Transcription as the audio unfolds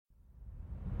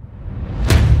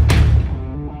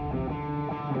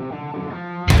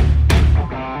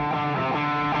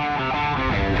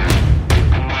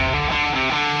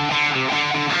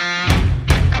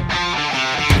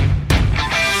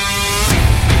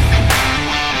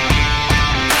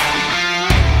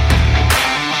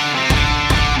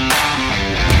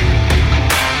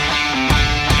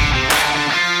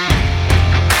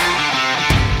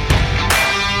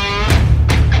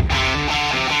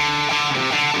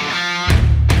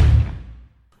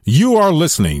You are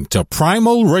listening to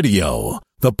Primal Radio,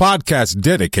 the podcast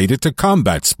dedicated to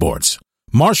combat sports,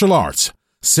 martial arts,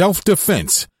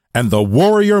 self-defense, and the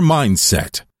warrior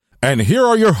mindset. And here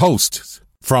are your hosts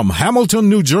from Hamilton,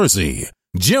 New Jersey,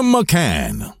 Jim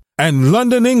McCann, and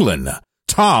London, England,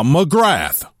 Tom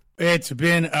McGrath. It's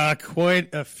been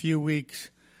quite a few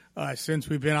weeks since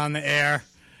we've been on the air,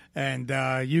 and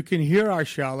you can hear our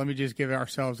show. Let me just give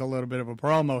ourselves a little bit of a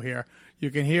promo here. You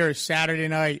can hear us Saturday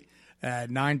night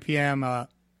at 9 p.m.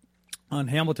 On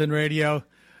Hamilton Radio,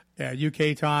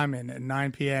 UK time, and at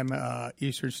 9 p.m.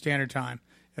 Eastern Standard Time,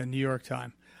 New York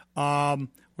time.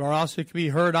 We're also can be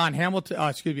heard on on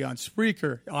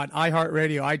Spreaker, on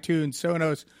iHeartRadio, iTunes,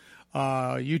 Sonos,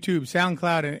 YouTube,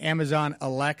 SoundCloud, and Amazon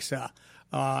Alexa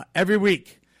every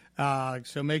week.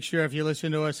 So make sure if you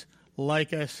listen to us,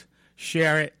 like us,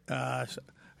 share it,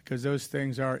 because those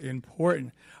things are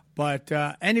important. But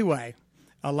anyway,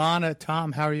 Alana,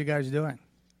 Tom, how are you guys doing?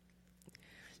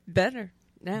 Better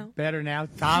now. Better now.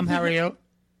 Tom, how are you?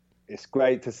 It's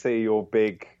great to see your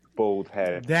big bald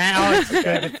head. Now it's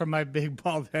good for my big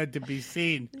bald head to be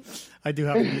seen. I do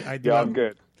have. I'm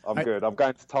good. I'm good. I'm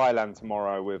going to Thailand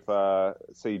tomorrow with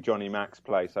see Johnny Mac's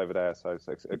place over there. So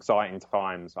it's exciting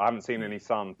times. I haven't seen any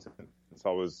sun since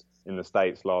I was in the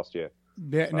States last year.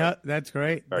 Yeah, so no, that's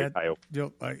great. Very pale.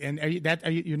 And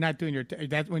you're not doing your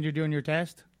that when you're doing your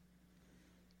test?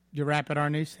 Your rapid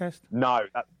RNA test? No,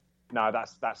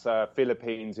 that's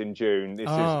Philippines in June. This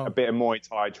is a bit of Muay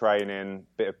Thai training,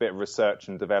 bit of research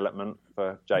and development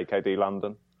for JKD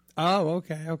London. Oh,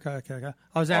 okay.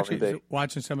 I was actually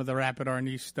watching some of the rapid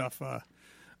RNA stuff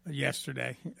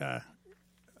yesterday.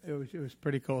 It was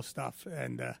pretty cool stuff,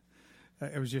 and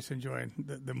I was just enjoying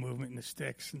the movement and the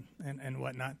sticks and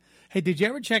whatnot. Hey, did you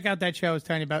ever check out that show I was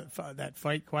telling you about, that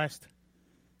Fight Quest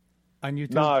on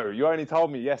YouTube? No, you only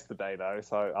told me yesterday though,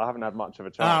 so I haven't had much of a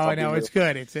chance. Oh, I know, it's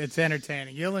good. It's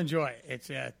entertaining. You'll enjoy it. It's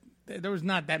there was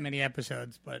not that many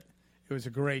episodes, but it was a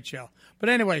great show. But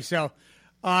anyway, so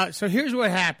here's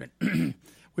what happened.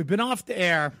 We've been off the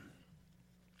air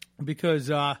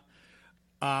because I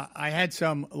had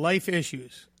some life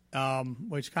issues,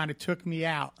 which kind of took me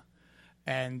out,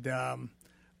 and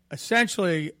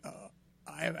essentially,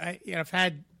 I've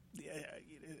had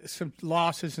some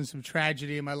losses and some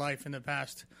tragedy in my life in the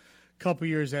past couple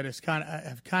years that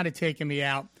have kind of taken me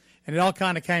out, and it all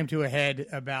kind of came to a head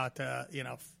about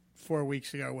 4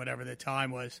 weeks ago, whatever the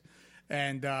time was.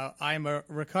 And I'm a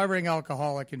recovering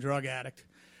alcoholic and drug addict,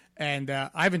 and I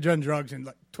haven't done drugs in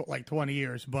like 20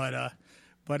 years. But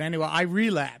anyway, I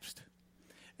relapsed,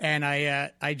 and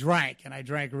I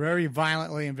drank very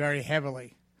violently and very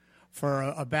heavily for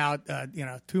about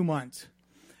 2 months.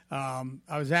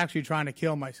 I was actually trying to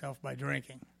kill myself by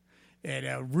drinking. It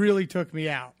really took me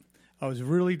out. I was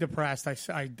really depressed.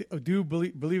 I do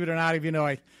believe it or not, even though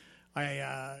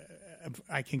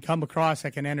I can come across, I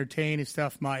can entertain and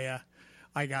stuff.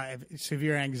 I got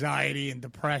severe anxiety and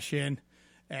depression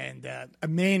and a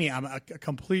mania. I'm a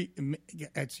complete,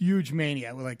 it's huge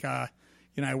mania. Like, I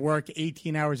work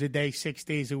 18 hours a day, 6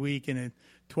 days a week, and then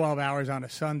 12 hours on a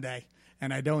Sunday,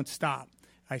 and I don't stop.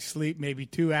 I sleep maybe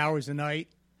 2 hours a night,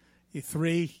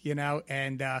 3,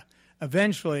 and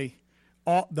eventually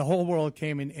the whole world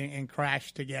came in and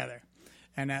crashed together.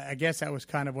 And I guess that was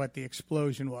kind of what the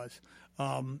explosion was.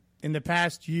 In the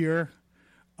past year,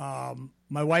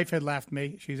 my wife had left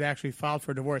me. She's actually filed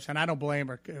for divorce, and I don't blame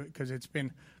her because it's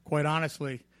been, quite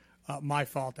honestly, my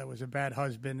fault. I was a bad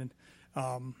husband,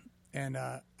 and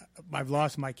I've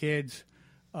lost my kids.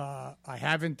 I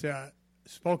haven't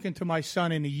spoken to my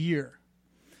son in a year.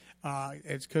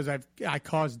 It's because I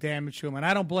caused damage to him, and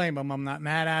I don't blame him. I'm not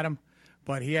mad at him,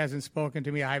 but he hasn't spoken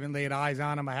to me. I haven't laid eyes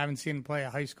on him. I haven't seen him play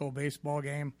a high school baseball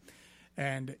game,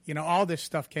 and all this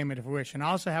stuff came into fruition.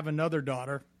 I also have another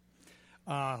daughter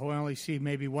who I only see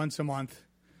maybe once a month.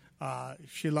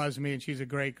 She loves me, and she's a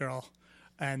great girl.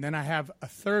 And then I have a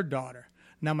third daughter.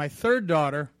 Now, my third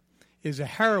daughter is a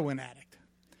heroin addict,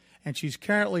 and she's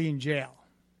currently in jail.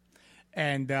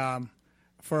 And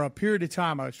for a period of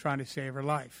time, I was trying to save her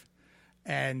life.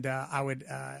 And I would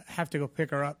have to go pick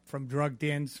her up from drug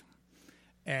dens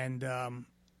and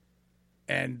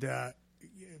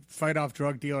fight off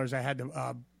drug dealers. I had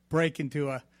to break into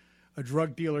a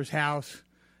drug dealer's house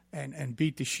and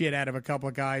beat the shit out of a couple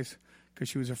of guys because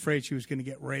she was afraid she was going to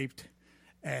get raped.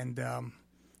 And,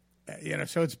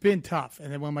 so it's been tough.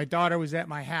 And then when my daughter was at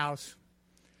my house,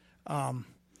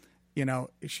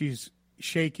 she's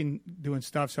shaking, doing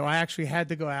stuff. So I actually had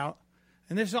to go out.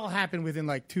 And this all happened within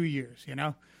like 2 years,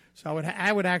 So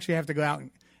I would actually have to go out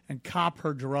and cop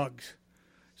her drugs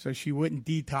so she wouldn't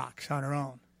detox on her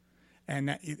own.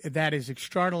 And that is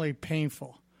extraordinarily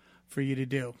painful for you to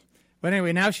do. But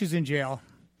anyway, now she's in jail,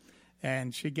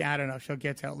 and I don't know, she'll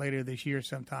get out later this year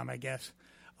sometime, I guess.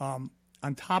 On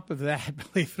top of that,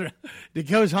 believe it or not, it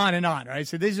goes on and on, right?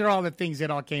 So these are all the things that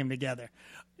all came together.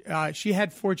 She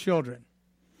had 4 children.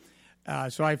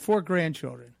 So I have 4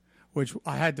 grandchildren, which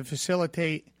I had to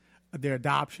facilitate their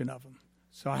adoption of them.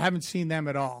 So I haven't seen them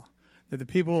at all. The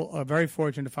people are very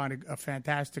fortunate to find a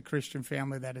fantastic Christian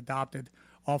family that adopted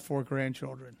all 4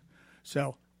 grandchildren.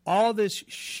 So all this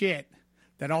shit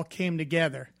that all came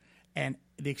together, and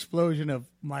the explosion of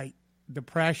my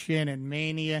depression and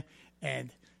mania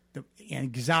and the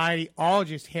anxiety all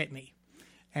just hit me.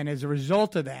 And as a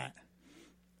result of that,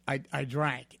 I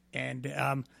drank. And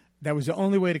that was the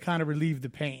only way to kind of relieve the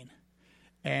pain.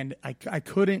 And I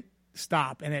couldn't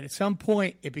stop. And at some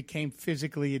point, it became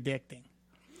physically addicting.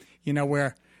 You know,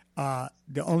 where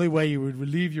the only way you would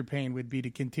relieve your pain would be to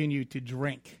continue to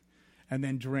drink and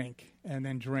then drink and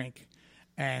then drink.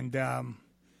 And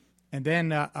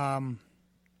then I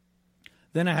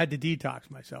had to detox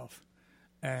myself,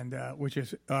 and which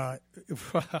is it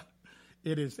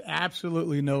is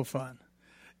absolutely no fun.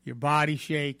 Your body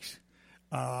shakes,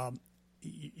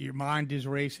 your mind is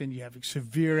racing. You have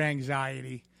severe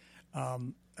anxiety.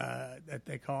 That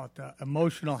they call it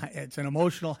emotional. It's an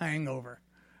emotional hangover,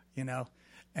 you know.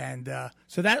 And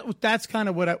so that's kind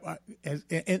of what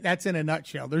that's in a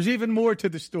nutshell. There's even more to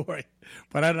the story,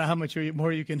 but I don't know how much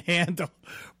more you can handle.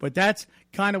 But that's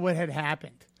kind of what had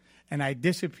happened, and I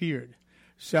disappeared.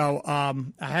 So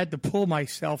I had to pull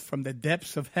myself from the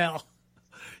depths of hell,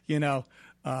 you know,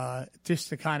 just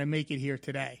to kind of make it here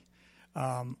today.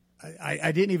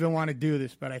 I didn't even want to do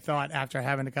this, but I thought after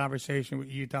having a conversation with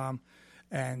you, Tom,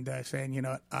 and saying, you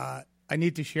know, I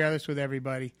need to share this with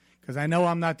everybody, because I know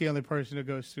I'm not the only person who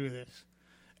goes through this.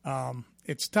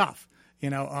 It's tough, you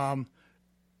know.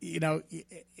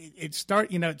 It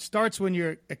starts when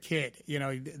you're a kid. You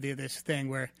know, this thing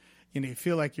where, you know, you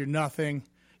feel like you're nothing.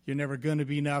 You're never going to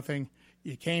be nothing.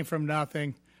 You came from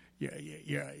nothing.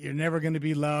 You're never going to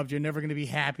be loved. You're never going to be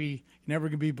happy. You're never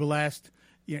going to be blessed.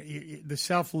 The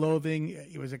self-loathing.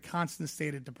 It was a constant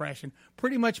state of depression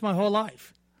pretty much my whole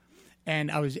life, and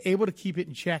I was able to keep it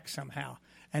in check somehow.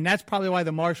 And that's probably why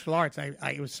the martial arts,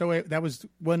 that was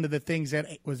one of the things that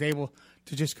I was able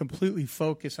to just completely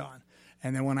focus on.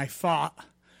 And then when I fought,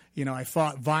 you know, I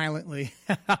fought violently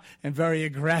and very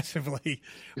aggressively.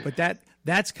 But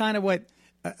that's kind of what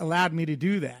allowed me to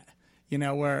do that, you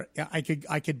know, where I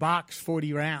could box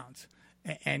 40 rounds.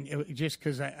 And it just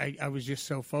because I was just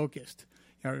so focused.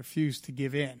 You know, I refused to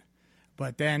give in.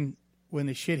 But then when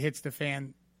the shit hits the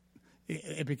fan,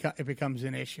 it becomes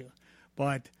an issue.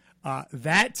 But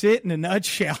that's it in a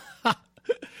nutshell.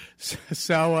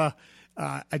 So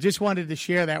I just wanted to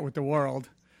share that with the world,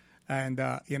 and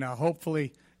you know,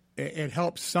 hopefully it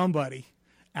helps somebody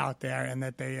out there, and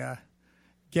that they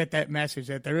get that message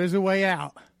that there is a way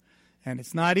out, and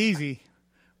it's not easy,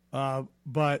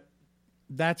 but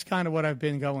that's kind of what I've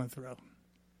been going through.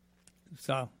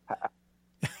 So,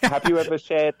 have you ever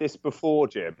shared this before,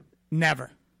 Jim?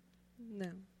 Never.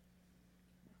 No.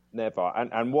 Never.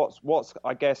 And what's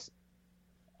I guess,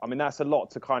 I mean, that's a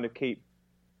lot to kind of keep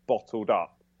bottled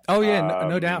up. Oh yeah,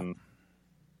 no doubt.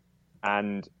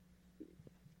 And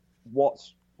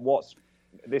what's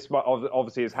this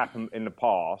obviously has happened in the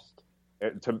past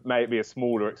to maybe a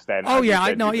smaller extent. Oh yeah,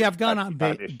 I know. Yeah, I've gone on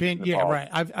yeah, right.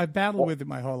 I've battled with it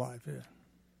my whole life. Yeah.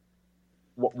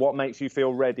 What makes you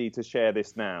feel ready to share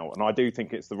this now? And I do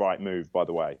think it's the right move, by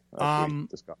the way.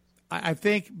 I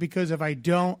think because if I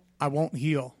don't, I won't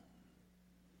heal.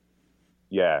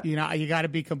 Yeah. You know, you got to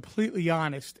be completely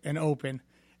honest and open.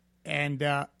 And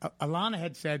Alana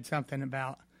had said something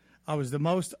about I was the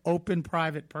most open,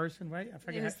 private person, right? I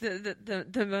forget.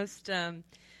 It was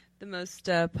the most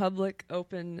public,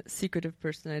 open, secretive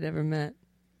person I'd ever met.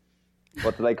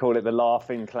 What do they call it? The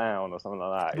laughing clown or something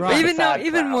like that? Right.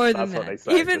 Even more than that.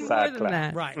 Even more than clown.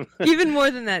 that. Right. Even more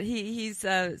than that. He's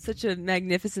such a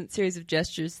magnificent series of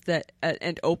gestures that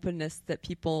and openness that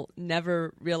people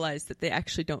never realize that they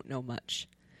actually don't know much,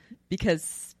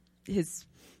 because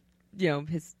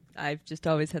I've just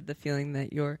always had the feeling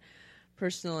that your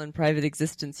personal and private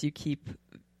existence you keep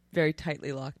very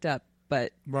tightly locked up,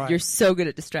 but you're so good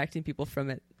at distracting people from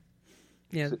it.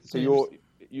 Yeah. So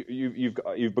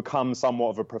you've become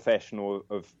somewhat of a professional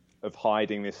of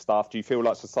hiding this stuff. Do you feel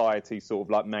like society sort of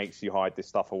like makes you hide this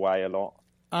stuff away a lot?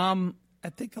 I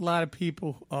think a lot of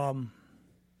people.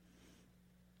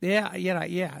 Yeah.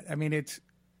 I mean, it's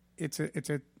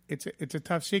a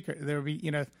tough secret. There'll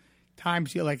be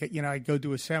times I go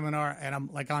to a seminar and I'm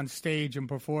like on stage and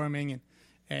performing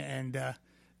and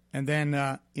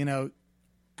then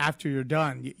after you're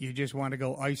done, you just want to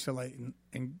go isolate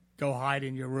and go hide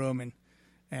in your room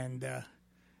and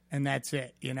that's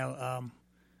it.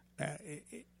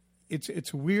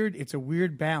 It's weird. It's a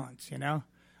weird balance,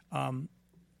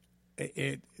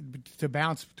 to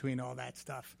bounce between all that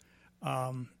stuff.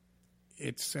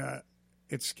 It's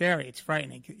scary. It's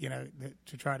frightening,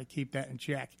 to try to keep that in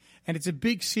check. And it's a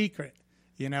big secret,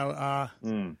 and how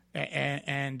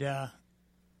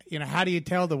do you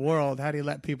tell the world? How do you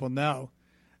let people know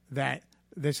that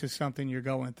this is something you're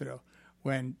going through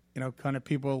when, kind of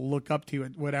people look up to you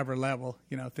at whatever level,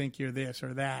 think you're this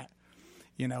or that,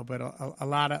 but a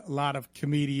lot of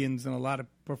comedians and a lot of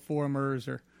performers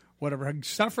or whatever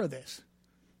suffer this,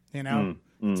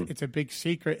 It's a big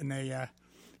secret, and they,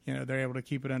 they're able to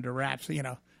keep it under wraps,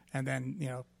 and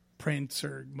then, Prince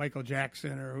or Michael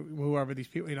Jackson or whoever these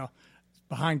people,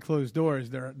 behind closed doors,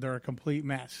 they're a complete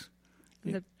mess.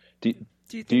 Do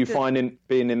you find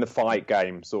being in the fight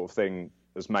game sort of thing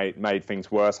has made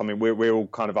things worse? I mean, we're all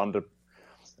kind of under.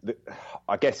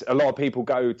 I guess a lot of people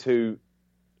go to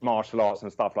martial arts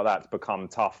and stuff like that to become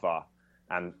tougher,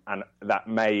 and that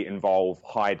may involve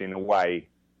hiding away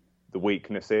the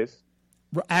weaknesses.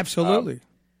 Absolutely.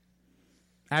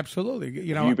 Have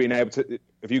you been able to?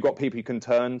 Have you got people you can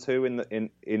turn to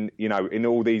in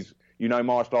all these?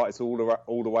 Martial artists all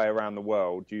the way around the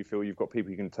world. Do you feel you've got people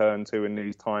you can turn to in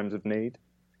these times of need?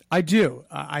 I do.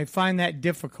 I find that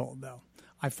difficult, though.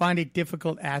 I find it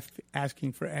difficult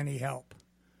asking for any help.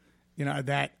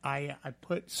 That I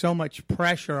put so much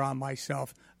pressure on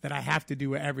myself that I have to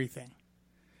do everything,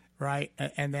 right?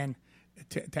 And then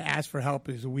to ask for help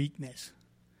is weakness,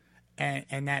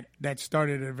 and that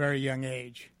started at a very young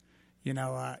age.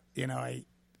 I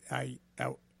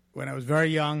when I was very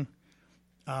young.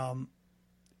 I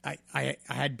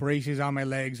had braces on my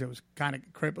legs. It was kind of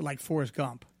crippled, like Forrest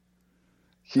Gump.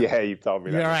 Yeah, you've told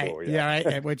me that before. Yeah,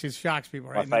 right. Which shocks people.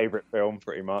 Right? My favorite film,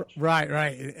 pretty much. Right.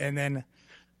 And then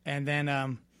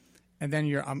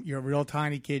you're a real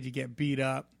tiny kid. You get beat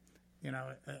up,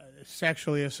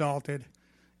 sexually assaulted,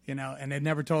 and they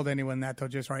never told anyone that till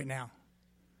just right now.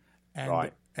 And,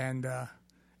 right. And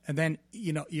then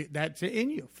that's in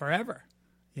you forever.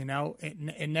 It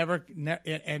never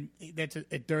and that's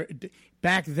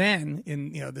back then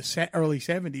in the early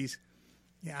 70s.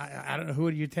 Yeah, I don't know, who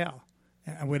would you tell,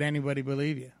 and would anybody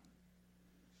believe you?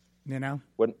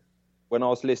 When I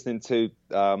was listening to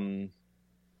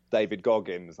David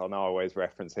Goggins, I know I always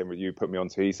reference him. You put me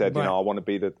onto. He said, right. I want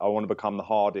to become the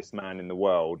hardest man in the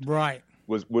world. Right.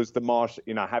 Was the martial,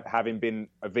 having been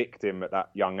a victim at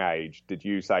that young age, did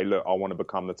you say, look, I want to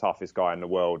become the toughest guy in the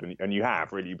world? And you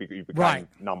have, really. You became right.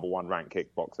 number one ranked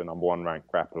kickboxer, number one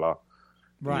ranked grappler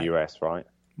right. in the US, right?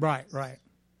 Right.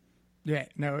 Yeah,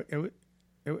 no, it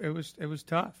was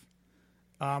tough.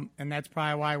 And that's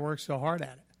probably why I worked so hard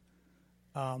at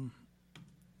it.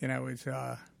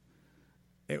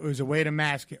 It was a way to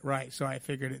mask it, right? So I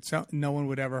figured no one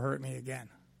would ever hurt me again.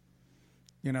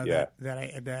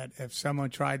 That if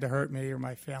someone tried to hurt me or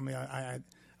my family,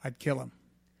 I'd kill them.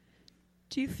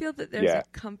 Do you feel that there's a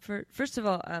comfort? First of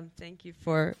all, thank you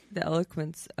for the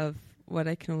eloquence of what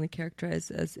I can only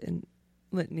characterize as a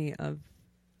litany of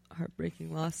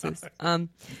heartbreaking losses.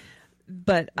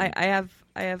 But I have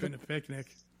been a picnic.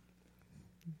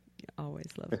 Always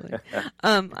lovely.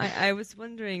 I was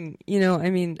wondering,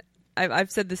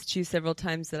 I've said this to you several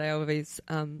times that I always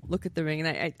look at the ring,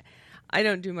 and I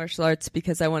don't do martial arts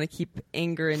because I want to keep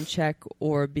anger in check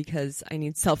or because I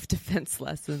need self-defense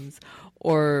lessons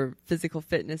or physical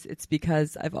fitness. It's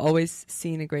because I've always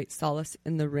seen a great solace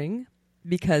in the ring,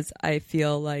 because I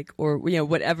feel like, or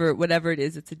whatever it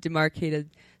is, it's a demarcated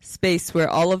space where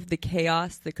all of the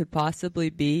chaos that could possibly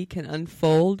be can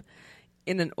unfold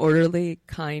in an orderly,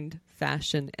 kind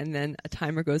fashion, and then a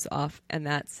timer goes off, and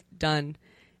that's done,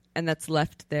 and that's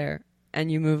left there,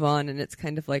 and you move on, and it's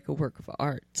kind of like a work of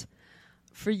art.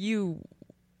 For you,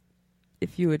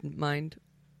 if you wouldn't mind,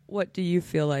 what do you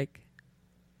feel like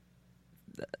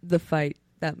the fight,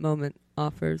 that moment,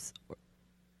 offers?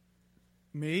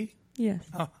 Me? Yes.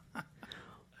 Oh.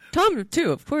 Tom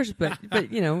too, of course, but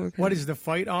what does the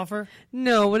fight offer?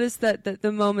 No, what is that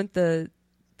the moment, the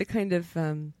kind of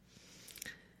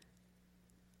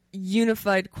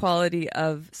unified quality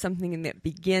of something that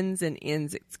begins and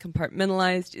ends. It's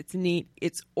compartmentalized, it's neat,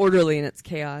 it's orderly in its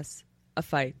chaos. A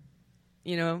fight.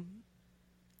 You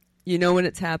know when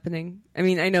it's happening. I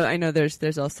mean, I know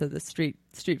there's also the street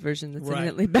version that's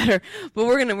infinitely better, but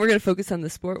we're gonna focus on the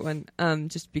sport one,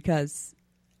 just because.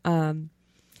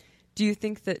 Do you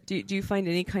think that do you find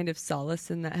any kind of solace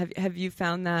in that? Have you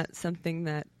found that something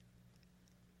that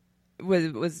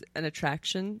was an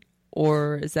attraction,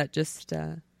 or is that just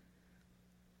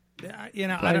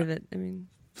part of it? I mean,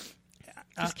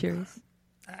 just curious.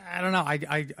 I don't know.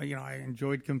 I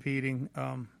enjoyed competing.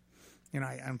 I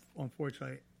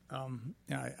unfortunately, I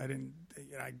didn't.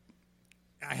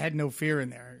 I had no fear in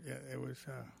there.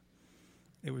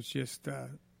 It was just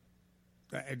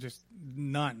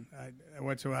none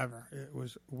whatsoever. It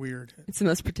was weird. It's the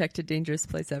most protected, dangerous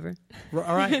place ever.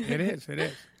 All right, it is.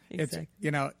 Exactly.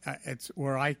 It's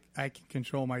where I can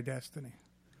control my destiny,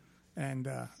 and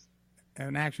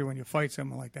actually, when you fight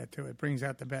someone like that too, it brings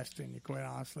out the best in you. Quite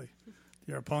honestly,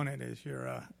 your opponent is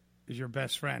your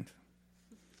best friend.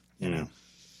 You know.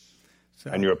 So,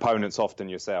 and your opponent's often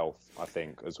yourself, I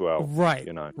think, as well. Right.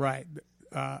 Right.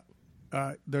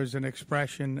 There's an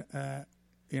expression,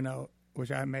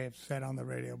 which I may have said on the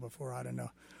radio before. I don't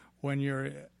know. When you're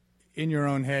in your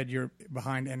own head, you're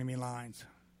behind enemy lines,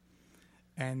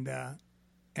 and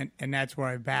that's where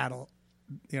I battle.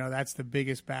 That's the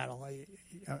biggest battle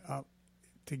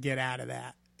to get out of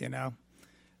that.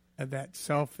 That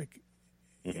self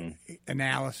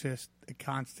analysis, the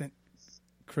constant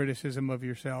criticism of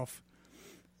yourself,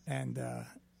 and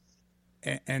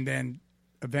then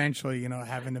eventually,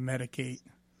 having to medicate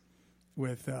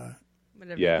with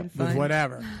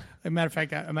whatever. As a matter of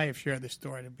fact, I may have shared this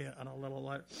story on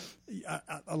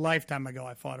a lifetime ago.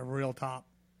 I fought a real top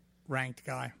ranked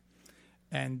guy,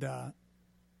 and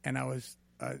I was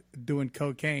doing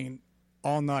cocaine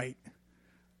all night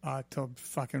till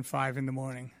fucking 5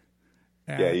 a.m.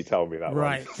 Yeah, you told me that.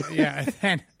 Right. Yeah,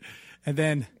 and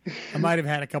then I might have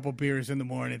had a couple beers in the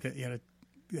morning to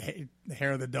the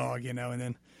hair of the dog, and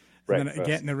then I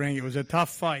get in the ring. It was a tough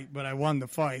fight, but I won the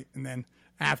fight. And then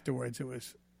afterwards, it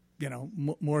was,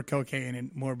 more cocaine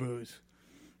and more booze.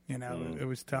 It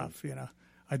was tough.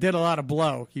 I did a lot of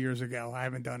blow years ago. I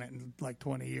haven't done it in like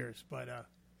 20 years, but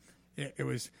it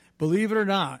was, believe it or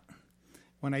not,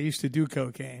 when I used to do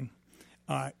cocaine,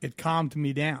 it calmed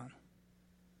me down.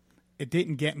 It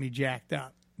didn't get me jacked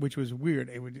up, which was weird.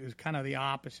 It was kind of the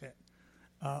opposite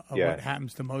of what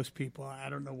happens to most people. I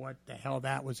don't know what the hell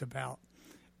that was about,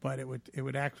 but it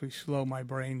would actually slow my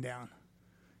brain down,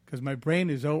 because my brain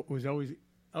was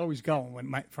always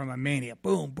going from a mania,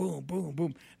 boom, boom, boom,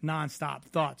 boom, nonstop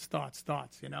thoughts,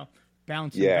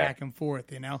 bouncing back and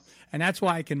forth, and that's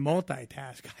why I can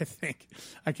multitask. I think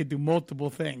I could do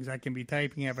multiple things. I can be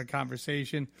typing, have a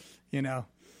conversation, and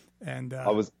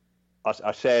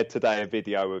I shared today a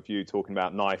video of you talking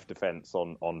about knife defense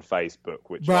on Facebook,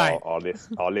 which our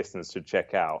listeners should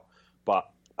check out. But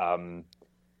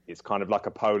it's kind of like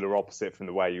a polar opposite from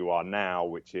the way you are now,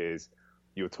 which is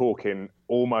you're talking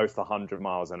almost 100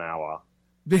 miles an hour,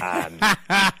 and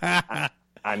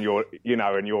and you're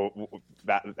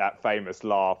that famous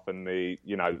laugh and the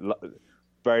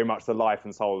very much the life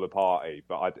and soul of the party.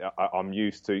 But I'm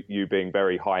used to you being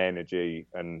very high energy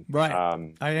and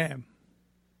I am.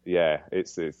 Yeah,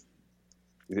 it's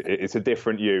a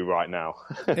different you right now.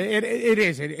 It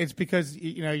is. It's because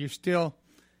you're still,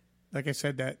 like I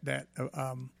said, that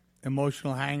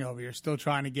emotional hangover. You're still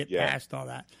trying to get past all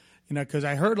that. Because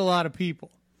I hurt a lot of people.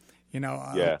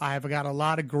 I have got a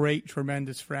lot of great,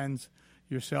 tremendous friends.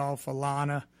 Yourself,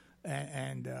 Alana,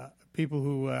 and people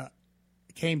who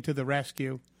came to the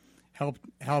rescue,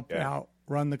 helped out,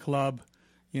 run the club.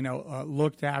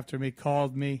 Looked after me,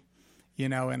 called me.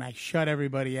 And I shut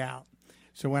everybody out.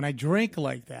 So when I drink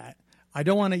like that, I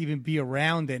don't want to even be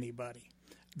around anybody.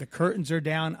 The curtains are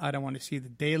down. I don't want to see the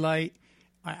daylight.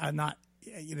 I'm not.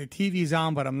 The TV's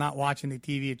on, but I'm not watching the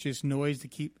TV. It's just noise to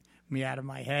keep me out of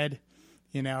my head.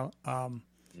 It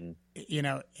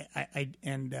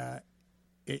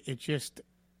just.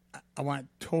 I want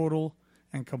total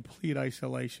and complete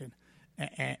isolation,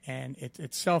 and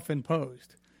it's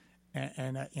self-imposed.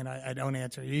 And I don't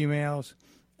answer emails.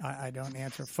 I don't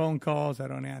answer phone calls. I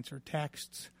don't answer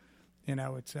texts.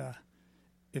 It's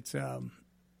a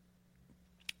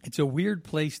weird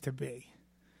place to be,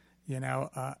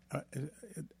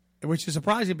 which is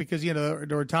surprising because, there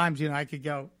were times, I could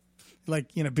go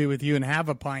be with you and have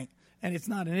a pint and it's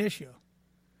not an issue.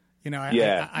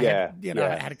 I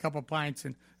had a couple of pints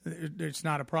and it's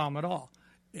not a problem at all.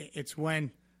 It's when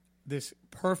this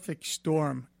perfect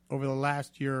storm over the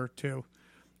last year or two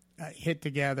hit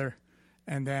together.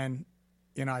 And then,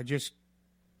 I just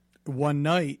one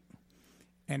night,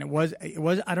 and it was.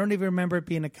 I don't even remember it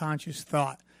being a conscious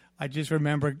thought. I just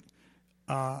remember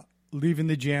leaving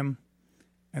the gym,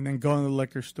 and then going to the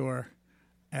liquor store,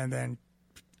 and then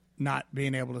not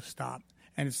being able to stop.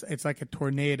 And it's like a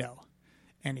tornado,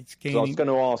 and it's gaining. So I was going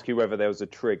to ask you whether there was a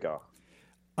trigger.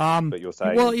 But you're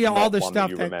saying, all the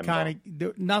stuff that kind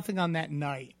of nothing on that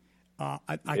night.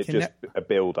 Just a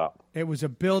build up. It was a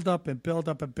build up and build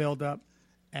up and build up.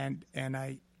 And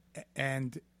I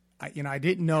and I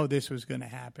didn't know this was going to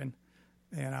happen.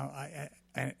 And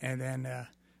then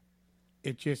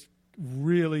it just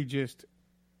really just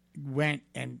went,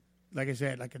 and like I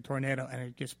said, like a tornado, and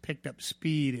it just picked up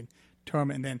speed and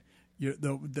torment, and then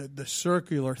the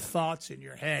circular thoughts in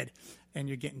your head, and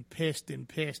you're getting pissed,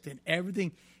 and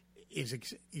everything is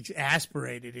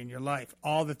exasperated in your life.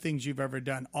 All the things you've ever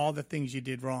done, all the things you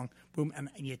did wrong, boom, and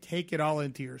you take it all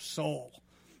into your soul,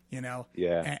 Yeah.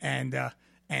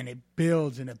 And it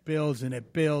builds and it builds and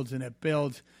it builds and it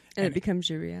builds. And it becomes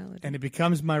your reality. And it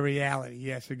becomes my reality.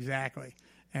 Yes, exactly.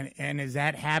 And as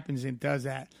that happens and does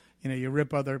that, you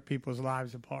rip other people's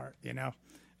lives apart.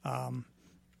 I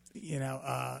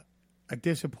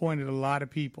disappointed a lot of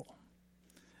people,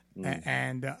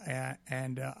 and I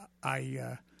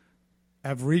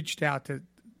have reached out to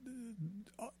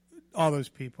all those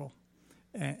people,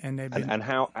 and they've been. And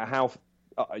how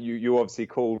you obviously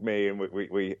called me and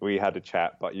we had a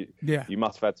chat, but you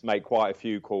must have had to make quite a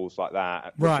few calls like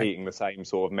that, repeating the same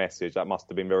sort of message. That must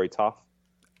have been very tough.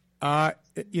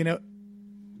 It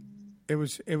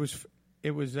was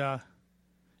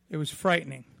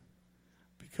frightening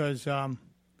because to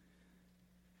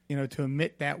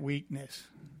admit that weakness,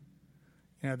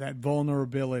 that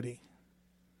vulnerability.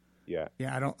 Yeah.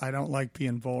 Yeah, I don't like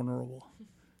being vulnerable.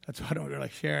 That's why I don't really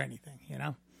share anything,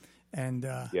 And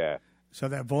so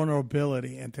that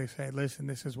vulnerability, and to say, listen,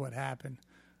 this is what happened,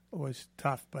 was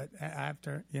tough. But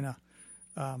after,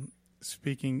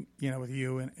 speaking, with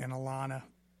you and Alana,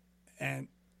 and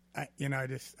I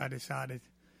decided,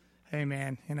 hey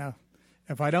man,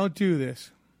 if I don't do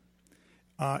this,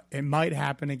 it might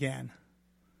happen again.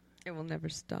 It will never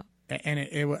stop. And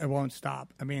it won't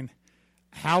stop. I mean,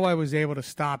 how I was able to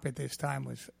stop it this time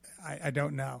was, I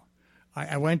don't know.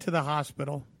 I went to the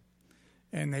hospital,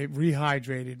 and they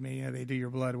rehydrated me. They do your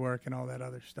blood work and all that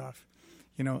other stuff,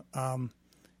 and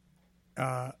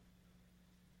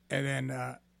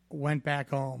then went back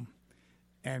home,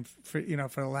 and for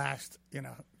the last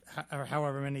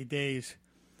however many days,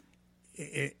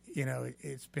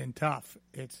 it's been tough.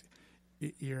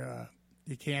 You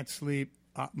can't sleep.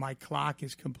 My clock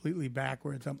is completely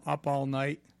backwards. I'm up all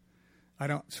night. I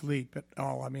don't sleep at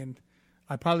all. I mean,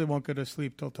 I probably won't go to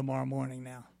sleep till tomorrow morning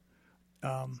now.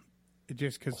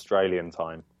 Just because Australian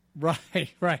time.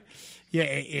 Right. Yeah,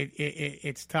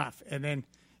 it's tough, and then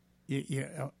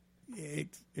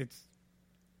it's.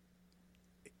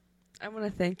 I want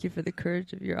to thank you for the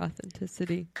courage of your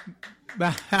authenticity.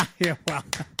 Yeah, well,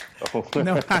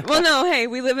 no. Hey,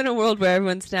 we live in a world where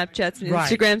everyone Snapchats and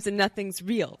Instagrams, and nothing's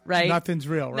real, right? Nothing's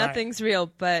real, right? Nothing's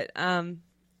real, but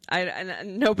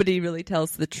nobody really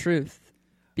tells the truth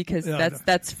because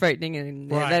that's frightening,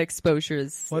 and that exposure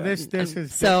is. Well, this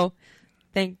is so.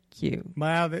 Thank you.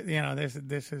 Well, this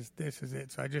is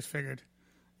it. So I just figured,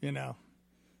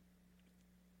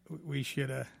 we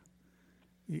should.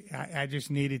 I just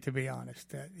needed to be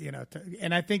honest,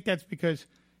 and I think that's because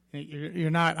you're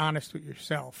not honest with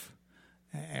yourself,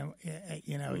 and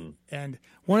And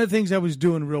one of the things I was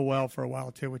doing real well for a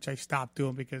while too, which I stopped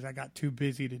doing because I got too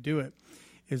busy to do it,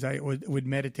 is I would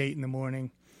meditate in the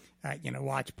morning,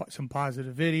 watch some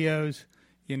positive videos,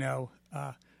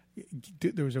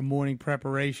 there was a morning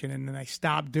preparation, and then I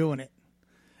stopped doing it,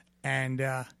 and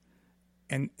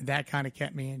that kind of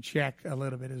kept me in check a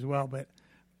little bit as well. But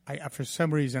for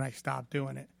some reason, I stopped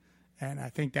doing it, and I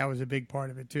think that was a big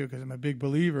part of it too, because I'm a big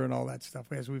believer in all that stuff,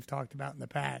 as we've talked about in the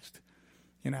past.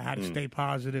 How to stay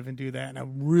positive and do that, and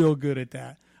I'm real good at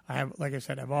that. I have, like I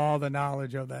said, I have all the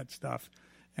knowledge of that stuff,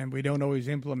 and we don't always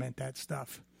implement that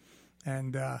stuff,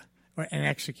 and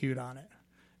execute on it.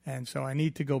 And so I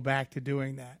need to go back to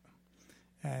doing that.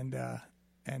 And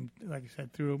like I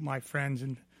said, through my friends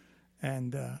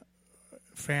and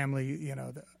family,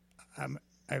 I'm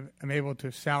able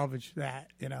to salvage that.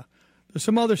 There's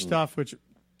some other stuff which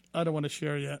I don't want to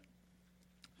share yet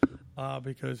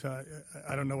because I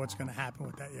don't know what's going to happen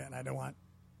with that yet, and I don't want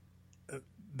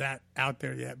that out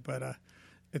there yet. But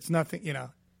it's nothing.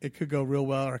 It could go real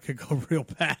well or it could go real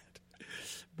bad.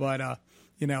 But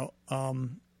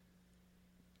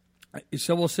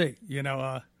so we'll see.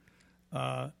 There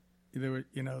were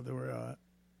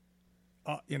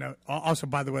also,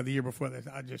 by the way, the year before this,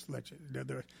 I'll just let you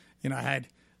know, I had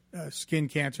skin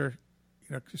cancer,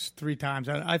 3 times.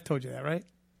 I've told you that, right?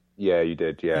 Yeah, you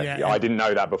did. Yeah. I didn't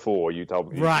know that before. You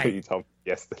told me. Right. You told me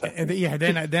yesterday.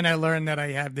 And then I learned that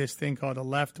I have this thing called a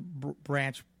left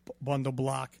branch bundle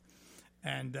block,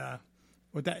 and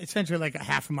with that, essentially like a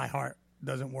half of my heart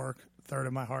doesn't work, a third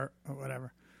of my heart or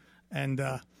whatever, and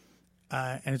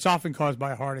it's often caused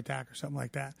by a heart attack or something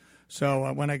like that.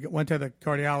 So when I went to the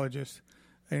cardiologist,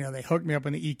 they hooked me up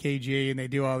on the EKG and they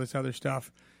do all this other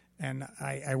stuff, and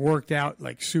I worked out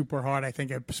like super hard. I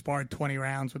think I sparred 20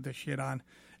 rounds with this shit on,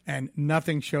 and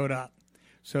nothing showed up.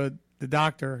 So the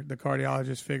doctor, the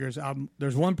cardiologist, figures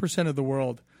there's 1% of the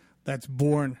world that's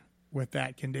born with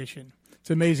that condition. It's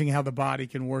amazing how the body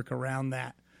can work around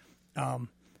that.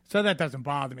 So that doesn't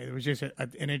bother me. It was just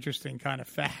an interesting kind of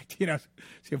fact, So you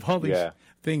have all these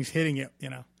things hitting you,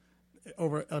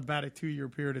 over about a 2-year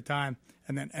period of time,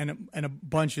 and then and a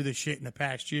bunch of the shit in the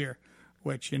past year,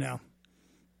 which like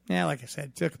I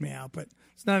said, took me out. But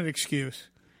it's not an excuse.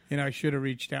 I should have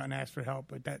reached out and asked for help,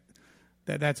 but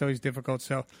that's always difficult.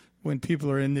 So when people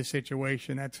are in this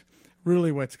situation, that's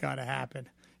really what's got to happen.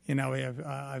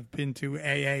 I've been to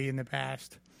AA in the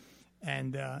past,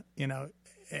 and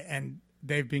and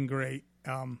they've been great.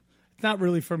 It's not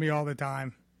really for me all the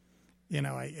time.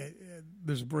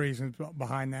 There's reasons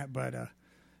behind that, but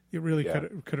you really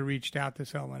could have reached out to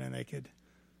someone and they could,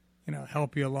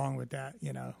 help you along with that.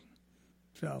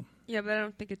 So. Yeah, but I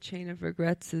don't think a chain of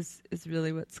regrets is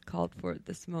really what's called for at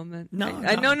this moment. No.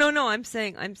 I'm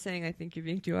saying I think you're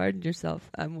being too hard on yourself.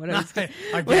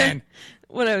 Again.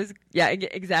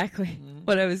 Exactly. Mm-hmm.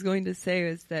 What I was going to say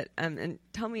was that, and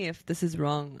tell me if this is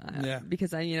wrong,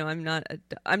 because I'm not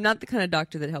the kind of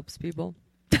doctor that helps people.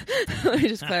 Let me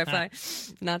just clarify,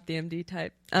 not the MD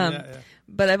type.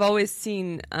 But I've always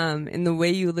seen in the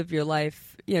way you live your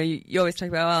life, you always talk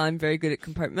about, I'm very good at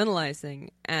compartmentalizing,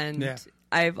 and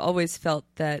I've always felt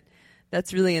that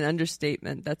that's really an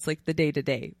understatement. That's like the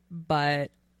day-to-day. But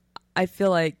I feel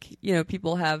like,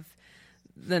 people have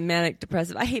the manic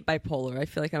depressive. I hate bipolar. I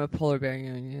feel like I'm a polar bear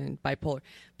and bipolar.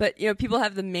 But, people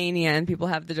have the mania and people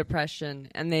have the depression,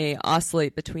 and they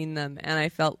oscillate between them. And I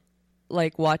felt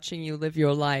like watching you live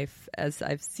your life, as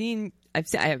I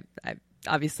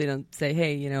obviously don't say,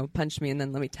 hey, punch me and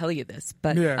then let me tell you this.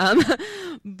 But,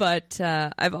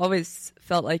 I've always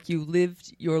felt like you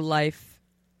lived your life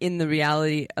in the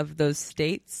reality of those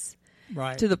states,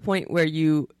 right, to the point where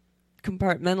you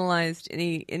compartmentalized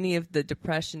any of the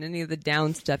depression, any of the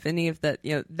down stuff, any of that,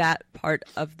 that part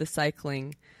of the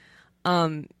cycling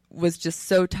was just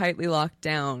so tightly locked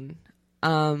down,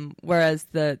 whereas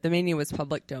the mania was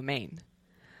public domain.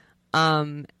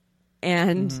 And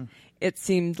it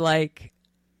seemed like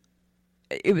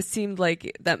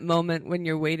that moment when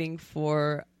you're waiting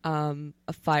for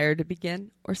a fire to begin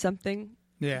or something.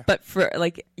 Yeah. But for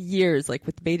like years, like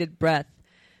with bated breath,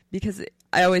 because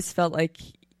I always felt like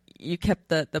you kept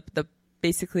the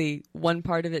basically one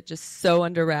part of it just so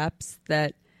under wraps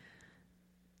that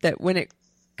when it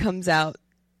comes out,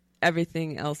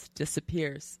 everything else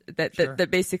disappears. That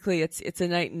basically it's a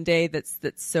night and day that's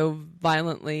so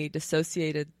violently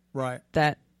dissociated, right,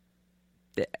 that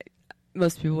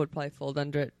most people would probably fold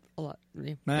under it a lot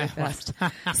very fast.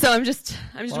 So I'm just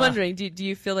wondering, do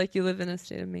you feel like you live in a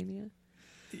state of mania?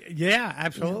 Yeah,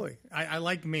 absolutely. I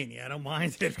like mania. I don't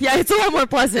mind it. Yeah, it's a lot more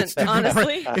pleasant,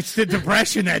 honestly. It's the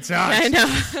depression that sucks. I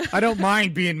know. I don't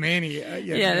mind being mania.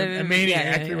 A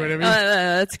maniac or whatever.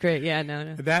 That's great. Yeah,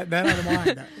 no. That I don't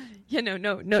mind. Yeah,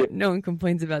 no one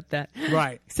complains about that.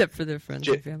 Right. Except for their friends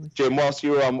and family. Jim, whilst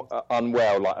you were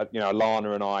unwell,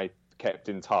 Lana and I kept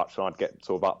in touch, and I'd get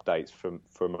sort of updates from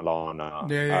Lana.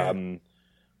 Yeah.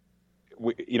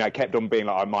 Kept on being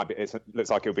like, it looks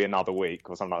like it'll be another week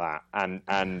or something like that.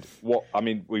 And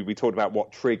we talked about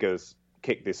what triggers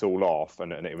kicked this all off,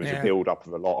 and it was a build up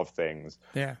of a lot of things.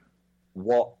 Yeah.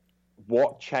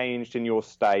 What changed in your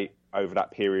state over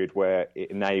that period where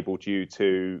it enabled you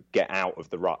to get out of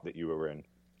the rut that you were in?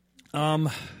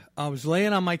 I was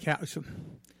laying on my couch.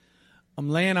 I'm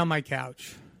laying on my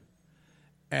couch,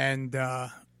 and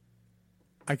I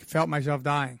felt myself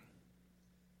dying.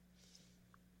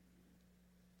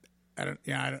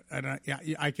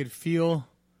 I could feel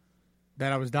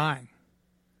that I was dying,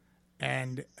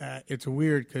 and it's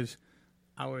weird because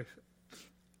I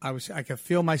could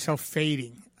feel myself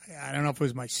fading. I don't know if it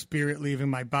was my spirit leaving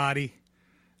my body.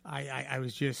 I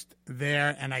was just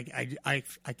there, and I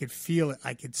could feel it.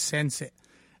 I could sense it,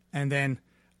 and then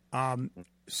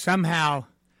somehow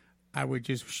I would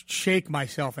just shake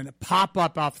myself and pop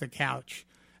up off the couch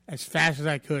as fast as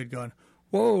I could, going,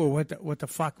 "Whoa! What the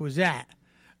fuck was that?"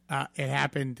 It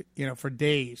happened, for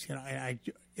days. I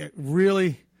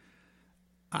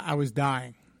was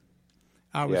dying.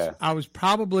 I was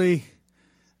probably,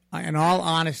 in all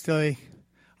honesty,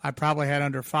 I probably had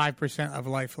under 5% of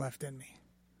life left in me,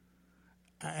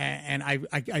 and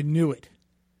I knew it.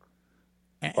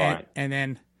 Right. And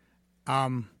then,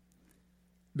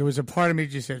 there was a part of me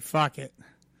that just said, "Fuck it,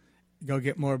 go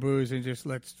get more booze and just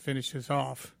let's finish this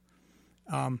off."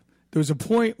 There was a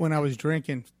point when I was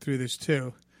drinking through this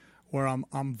too, where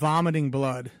I'm vomiting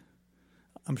blood,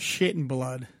 I'm shitting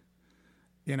blood,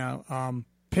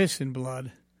 piss and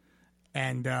blood,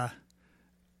 and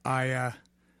I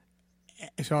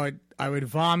would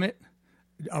vomit,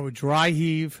 I would dry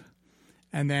heave,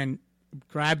 and then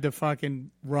grab the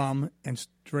fucking rum and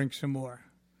drink some more,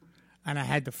 and I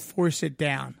had to force it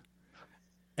down.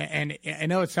 And I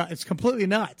know it's completely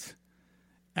nuts.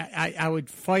 I would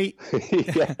fight,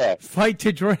 fight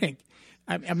to drink.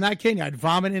 I'm not kidding you. I'd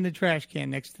vomit in the trash can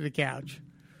next to the couch,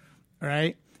 all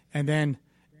right, and then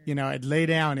I'd lay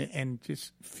down and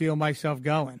just feel myself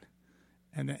going,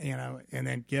 and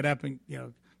then get up and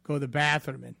go to the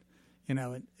bathroom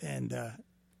and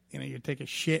you take a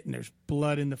shit and there's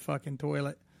blood in the fucking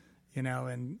toilet,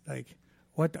 and like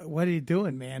what are you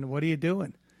doing, man? What are you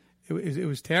doing? It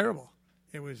was terrible.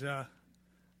 It was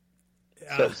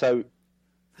so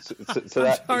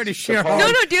that's hard to share.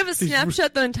 No. Do you have a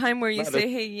snapshot though in time where you say,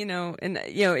 hey,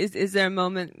 is there a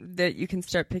moment that you can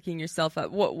start picking yourself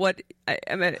up?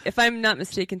 If I'm not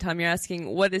mistaken, Tom, you're asking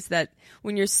what is that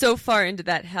when you're so far into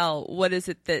that hell? What is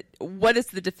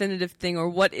the definitive thing, or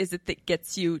what is it that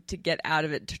gets you to get out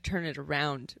of it, to turn it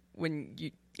around when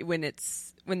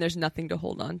there's nothing to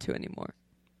hold on to anymore?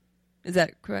 Is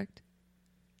that correct?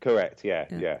 Correct.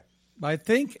 Yeah. I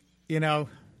think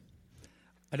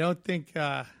I don't think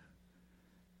God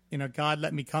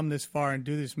let me come this far and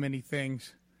do this many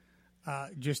things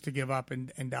just to give up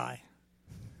and die.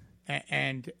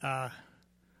 And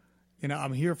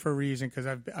I'm here for a reason, because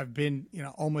I've been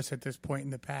almost at this point in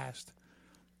the past,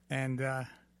 and I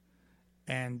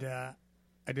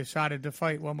decided to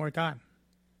fight one more time.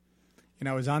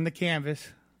 I was on the canvas,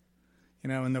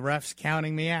 and the refs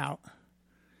counting me out,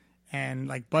 and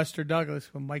like Buster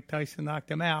Douglas when Mike Tyson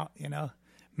knocked him out,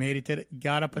 made it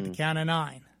got up at the count of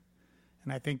 9,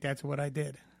 and I think that's what I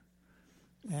did.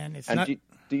 And it's not.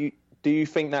 Do you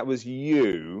think that was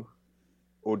you,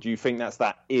 or do you think that's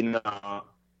that inner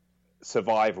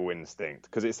survival instinct?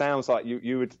 Because it sounds like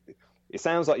you would. It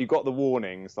sounds like you got the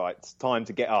warnings, like it's time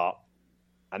to get up,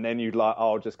 and then you'd like,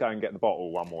 I'll just go and get the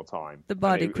bottle one more time. The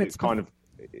body quits. The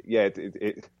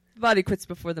body quits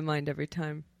before the mind every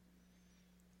time.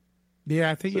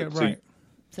 Yeah, I think you're right.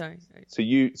 Sorry. So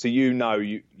you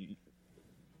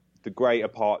the greater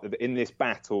part in this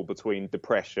battle between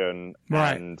depression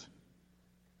and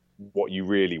what you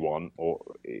really want, or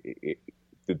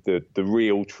the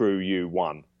real true you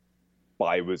won,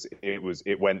 but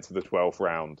it went to the 12th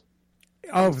round.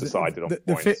 Oh, decided on the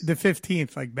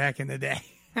 15th, like back in the day.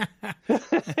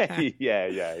 Yeah.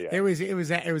 It was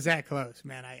that close,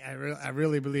 man. I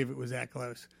really believe it was that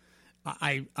close.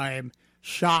 I am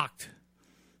shocked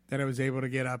that I was able to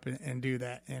get up and do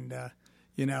that, and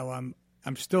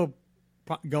I'm still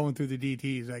going through the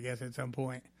DTs, I guess, at some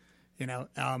point.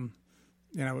 I'm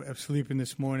sleeping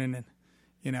this morning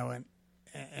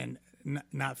and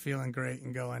not feeling great,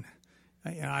 and going,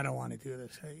 I don't want to do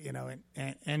this,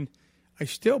 and I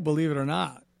still, believe it or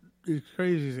not, as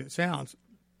crazy as it sounds,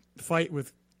 fight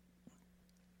with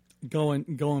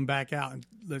going back out and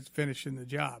let's finishing the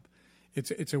job.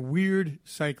 It's a weird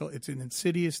cycle. It's an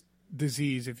insidious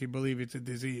disease, if you believe it's a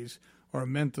disease or a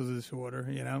mental disorder.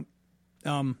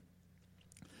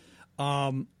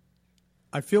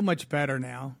 I feel much better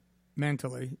now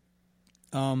mentally.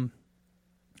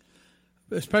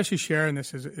 Especially sharing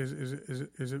this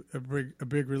is a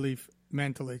big relief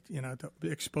mentally. To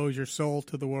expose your soul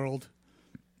to the world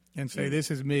and say,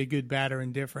 this is me, good, bad, or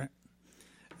indifferent.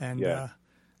 And it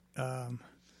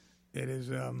is.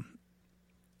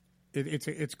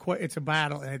 It's a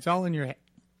battle, and it's all in your head.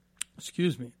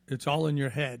 Excuse me, it's all in your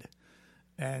head,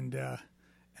 and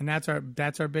that's our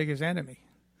biggest enemy,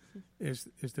 is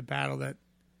the battle that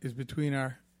is between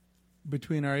our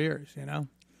ears.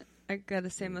 I gotta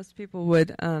say, most people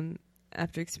would,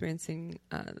 after experiencing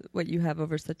what you have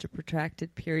over such a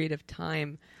protracted period of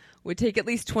time, would take at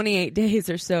least 28 days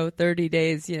or so, 30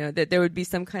 days. That there would be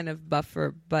some kind of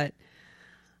buffer, but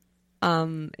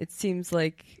it seems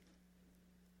like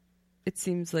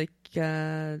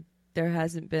there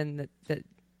hasn't been that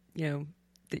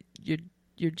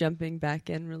you're jumping back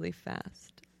in really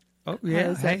fast. Oh yeah, how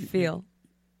does that feel?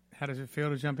 How does it feel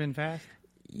to jump in fast?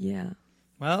 Yeah.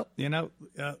 Well,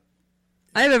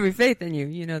 I have every faith in you.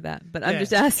 You know that, but I'm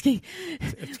just asking.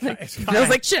 It feels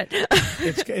like shit.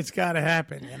 it's got to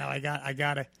happen. I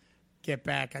got to get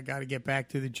back. I got to get back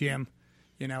to the gym.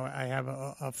 I have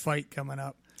a fight coming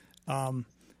up.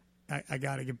 I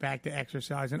got to get back to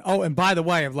exercising. Oh, and by the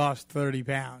way, I've lost 30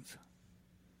 pounds.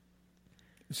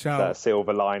 So, is that a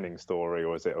silver lining story,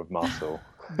 or is it of muscle?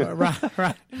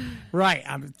 Right.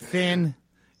 I'm thin.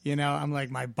 I'm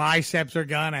like, my biceps are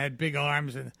gone. I had big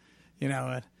arms, and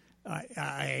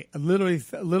I literally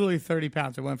 30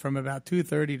 pounds. I went from about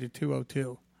 230 to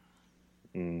 202.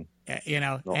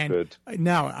 Not and good.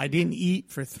 No, I didn't eat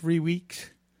for 3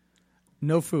 weeks.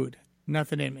 No food,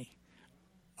 nothing in me.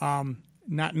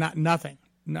 Nothing.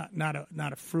 Not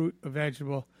a fruit, a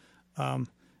vegetable.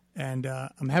 And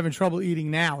I'm having trouble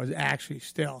eating now. Is actually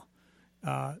still.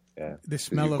 The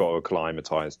smell you've of. got to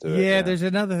acclimatize to it. Yeah, there's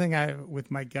another thing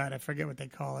with my gut. I forget what they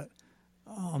call it.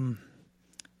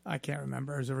 I can't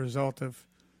remember. As a result of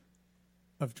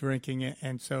drinking it,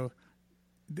 and so,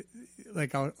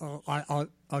 like I'll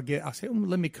say,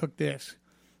 let me cook this,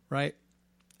 right,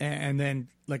 and then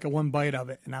like one bite of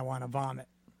it, and I want to vomit.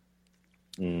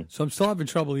 So I'm still having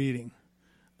trouble eating.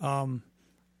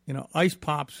 Ice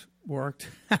pops worked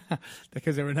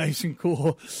because they were nice and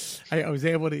cool. I was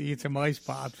able to eat some ice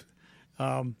pops,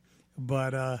 and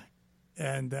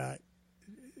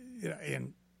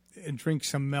drink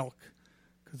some milk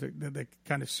because they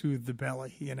kind of soothe the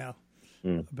belly,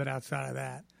 But outside of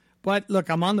that, but look,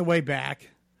 I'm on the way back,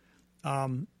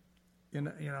 and and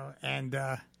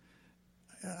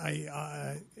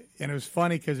it was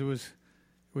funny because it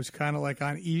was kind of like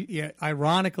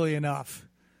ironically enough,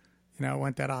 I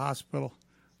went to the hospital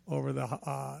over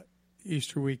the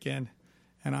Easter weekend,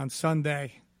 and on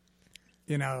Sunday,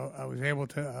 I was able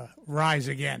to rise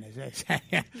again, as they say,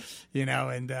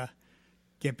 and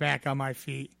get back on my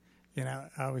feet.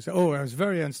 I was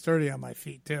very unsturdy on my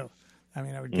feet too. I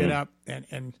mean, I would get up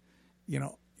and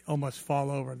almost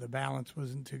fall over. The balance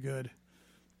wasn't too good.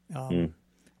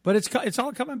 But it's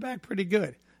all coming back pretty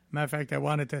good. Matter of fact, I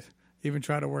wanted to even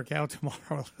try to work out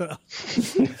tomorrow.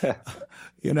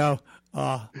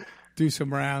 Do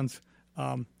some rounds,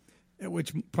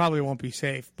 which probably won't be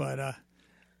safe. But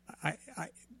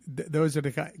those are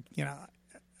the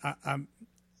I'm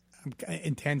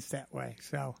intense that way.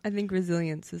 So I think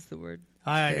resilience is the word.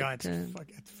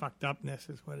 It's fucked upness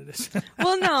is what it is.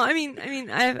 Well, no, I mean,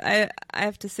 I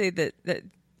have to say that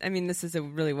this is a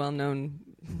really well known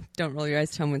 "Don't roll your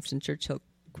eyes" Tom Winston Churchill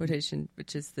quotation,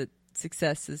 which is that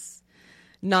success is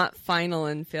not final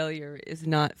and failure is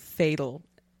not fatal.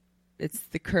 It's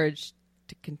the courage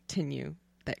to continue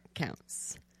that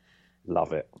counts.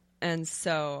 Love it. And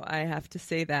so I have to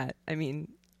say that. I mean,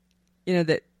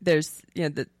 that there's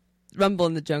the Rumble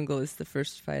in the Jungle is the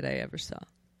first fight I ever saw.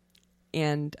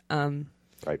 And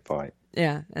great fight.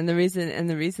 Yeah, and the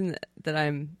reason that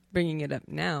I'm bringing it up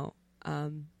now,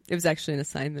 it was actually an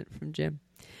assignment from Jim.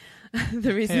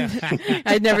 The reason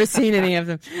I'd never seen any of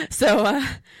them, so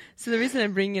the reason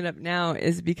I'm bringing it up now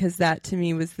is because that to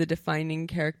me was the defining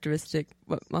characteristic.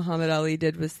 What Muhammad Ali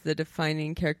did was the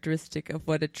defining characteristic of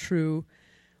what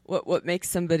what makes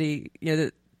somebody,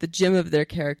 the gem of their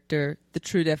character, the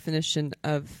true definition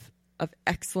of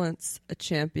excellence, a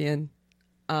champion.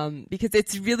 Because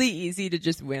it's really easy to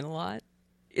just win a lot.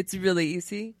 It's really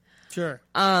easy. Sure.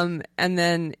 And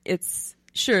then it's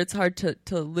hard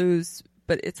to lose,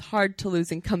 but it's hard to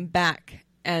lose and come back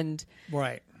and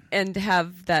right. And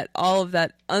have all of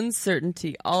that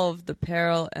uncertainty, all of the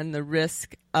peril and the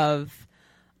risk of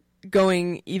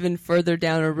going even further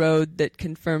down a road that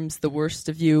confirms the worst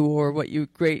of you or what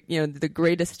the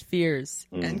greatest fears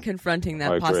and confronting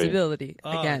that possibility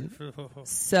again.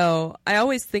 So I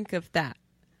always think of that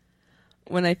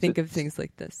when I think of things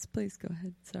like this. Please go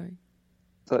ahead. Sorry.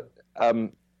 So,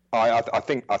 I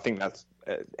think that's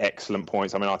excellent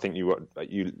points. I mean, I think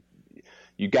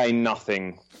you gain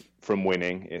nothing from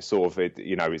winning. It's sort of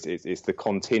it's the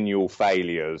continual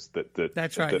failures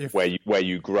that's right. Where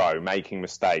you grow, making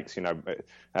mistakes.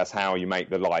 That's how you make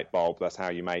the light bulb. That's how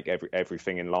you make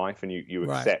everything in life, and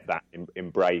you accept that,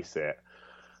 embrace it.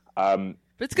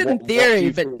 But it's good in theory,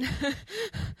 but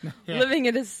living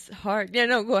it is hard. Yeah,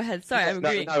 no, go ahead. Sorry, I'm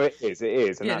agreeing. No, it is,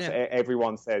 and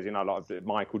everyone says, like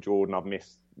Michael Jordan, I've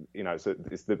missed. So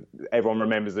everyone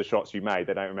remembers the shots you made.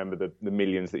 They don't remember the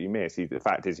millions that you missed. The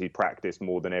fact is, he practiced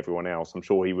more than everyone else. I'm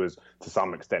sure he was to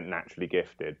some extent naturally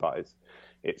gifted, but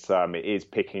it is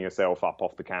picking yourself up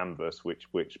off the canvas, which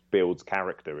builds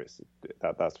character.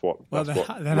 That's what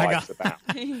life's about.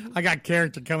 I got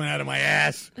character coming out of my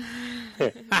ass.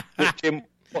 Jim,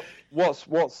 what's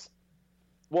going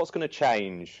to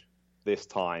change this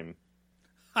time?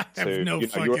 I have no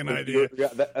fucking idea. You're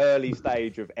at the early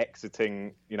stage of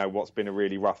exiting, what's been a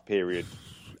really rough period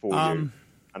for you,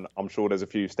 and I'm sure there's a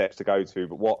few steps to go to.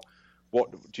 But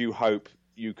what do you hope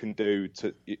you can do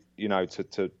to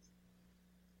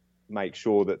make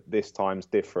sure that this time's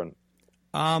different?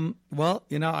 Well,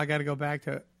 I got to go back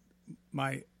to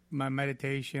my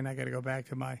meditation. I got to go back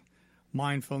to my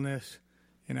mindfulness.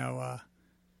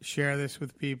 Share this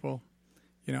with people.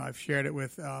 I've shared it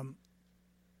with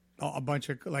a bunch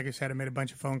of, like I said, I made a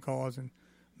bunch of phone calls and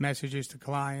messages to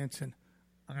clients, and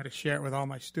I'm going to share it with all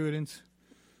my students,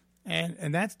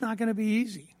 and that's not going to be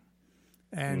easy,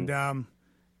 and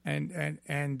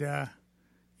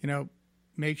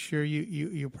make sure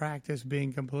you practice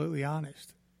being completely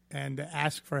honest and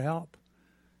ask for help,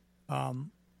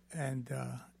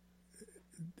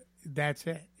 that's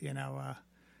it.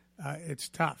 It's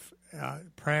tough.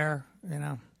 Prayer,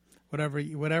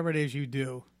 whatever it is you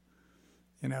do,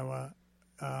 I'm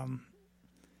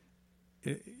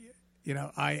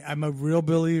a real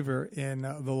believer in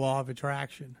the law of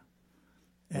attraction.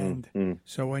 And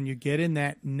so when you get in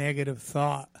that negative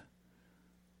thought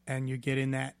and you get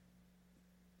in that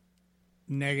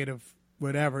negative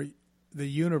whatever, the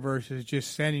universe is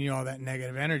just sending you all that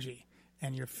negative energy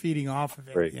and you're feeding off of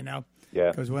it, Great. Yeah.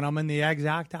 Because when I'm in the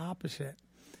exact opposite,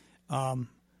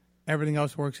 everything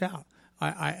else works out.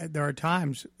 There are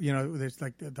times, there's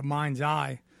like the mind's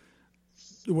eye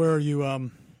where you,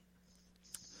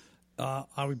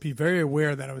 I would be very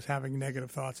aware that I was having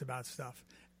negative thoughts about stuff.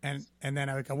 And then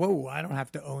I would go, whoa, I don't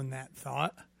have to own that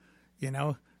thought,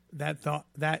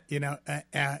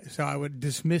 so I would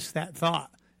dismiss that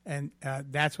thought. And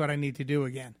that's what I need to do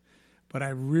again. But I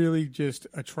really just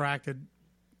attracted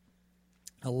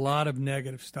a lot of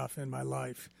negative stuff in my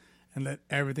life and let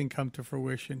everything come to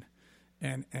fruition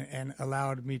and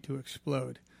allowed me to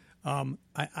explode.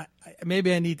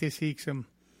 Maybe I need to seek some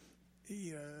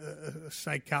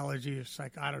psychology or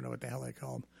I don't know what the hell they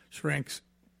call them, shrinks,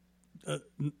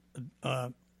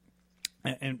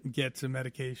 and get some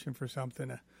medication for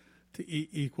something to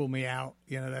equal me out.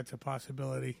 That's a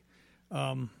possibility.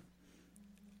 Well,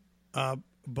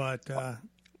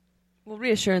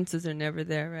 reassurances are never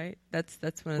there, right? That's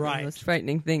one of the Right. most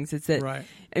frightening things. It's that, Right.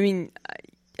 I mean,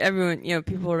 everyone,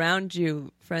 people around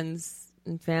you, friends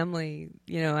and family,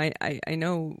 I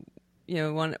know,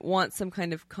 want some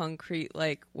kind of concrete,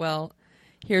 like, well,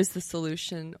 here's the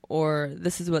solution, or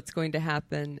this is what's going to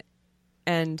happen.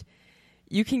 And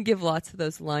you can give lots of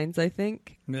those lines, I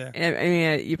think. Yeah. I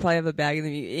mean, you probably have a bag of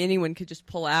them. Anyone could just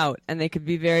pull out, and they could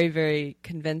be very, very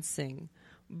convincing.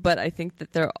 But I think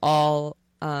that they're all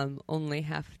only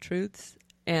half truths,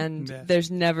 and Yeah. there's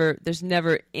never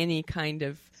any kind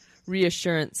of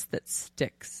reassurance that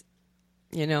sticks.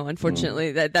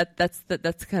 Unfortunately,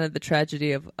 that's kind of the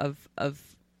tragedy of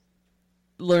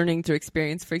learning through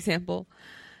experience. For example,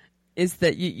 is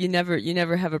that you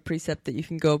never have a precept that you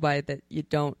can go by that you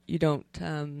don't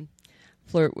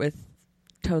flirt with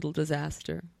total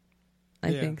disaster.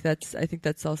 I think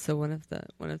that's also one of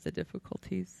the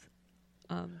difficulties.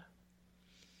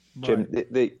 Jim,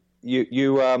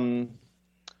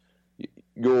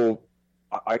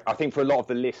 I think for a lot of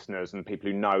the listeners and people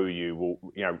who know you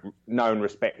will, know and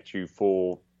respect you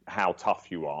for how tough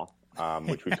you are,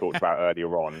 which we talked about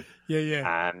earlier on.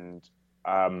 Yeah. And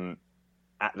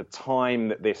at the time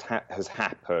that this has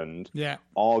happened,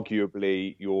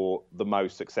 arguably you're the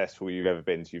most successful you've ever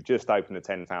been. So you've just opened a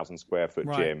 10,000 square foot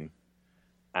gym,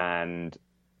 and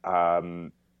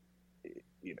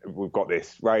we've got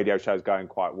this radio show's going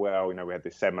quite well. We had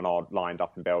this seminar lined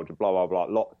up in Belgium, blah, blah,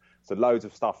 blah. So loads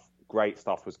of stuff, great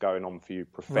stuff was going on for you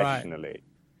professionally.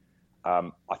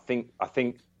 Right. I think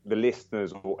the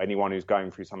listeners or anyone who's going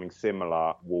through something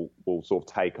similar will sort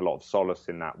of take a lot of solace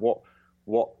in that.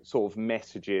 What sort of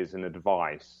messages and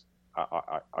advice,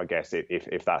 I guess,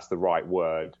 if that's the right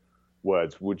words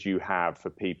would you have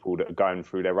for people that are going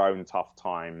through their own tough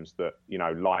times that,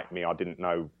 like me, I didn't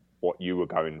know what you were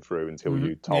going through until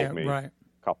you told me a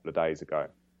couple of days ago.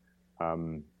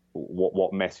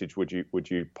 What message would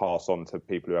you pass on to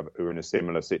people who are in a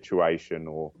similar situation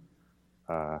or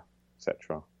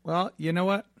etc.? Well, you know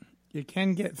what? You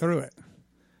can get through it.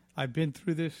 I've been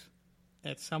through this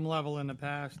at some level in the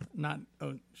past. Not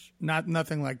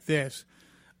nothing like this,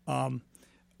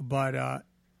 but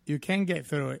you can get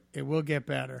through it. It will get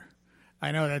better.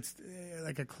 I know that's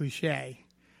like a cliche.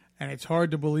 And it's hard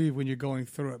to believe when you're going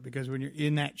through it, because when you're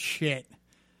in that shit,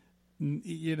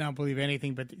 you don't believe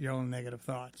anything but your own negative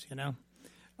thoughts,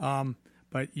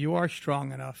 But you are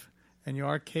strong enough, and you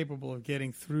are capable of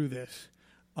getting through this.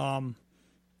 You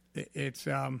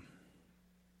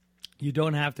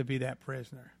don't have to be that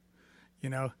prisoner. You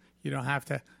don't have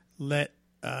to let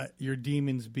your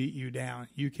demons beat you down.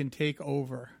 You can take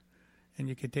over, and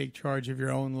you can take charge of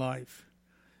your own life.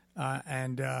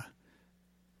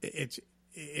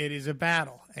 It is a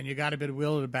battle, and you got to be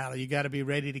willing to battle. You got to be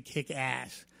ready to kick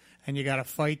ass, and you got to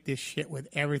fight this shit with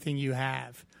everything you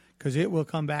have, because it will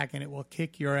come back and it will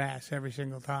kick your ass every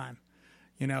single time.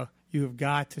 You have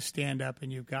got to stand up,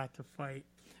 and you've got to fight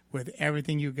with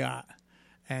everything you got,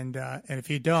 and if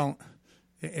you don't,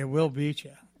 it will beat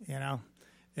you. You know,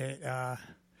 I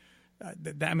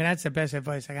mean, that's the best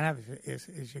advice I can have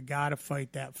is you got to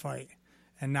fight that fight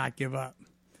and not give up.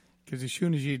 Because as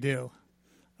soon as you do,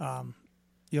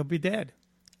 you'll be dead.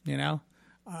 You know,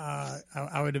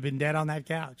 I would have been dead on that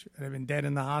couch. I'd have been dead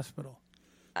in the hospital.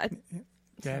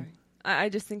 Dead. I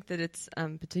just think that it's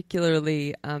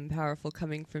particularly powerful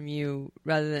coming from you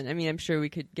rather than, I mean, I'm sure we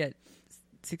could get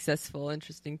successful,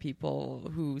 interesting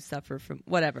people who suffer from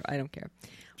whatever. I don't care.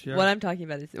 Sure. What I'm talking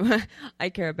about is what I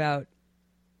care about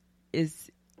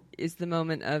is the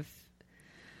moment of,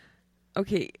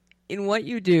 okay, in what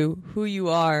you do, who you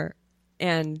are,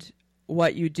 and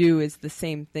what you do is the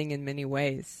same thing in many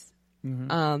ways.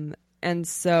 Mm-hmm. And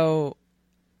so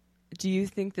do you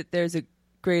think that there's a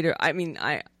greater, I mean,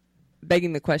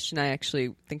 begging the question, I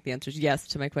actually think the answer is yes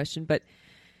to my question, but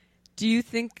do you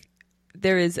think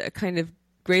there is a kind of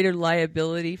greater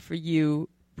liability for you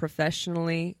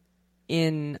professionally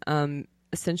in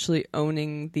essentially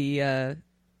owning the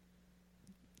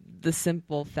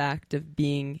simple fact of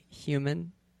being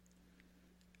human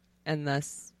and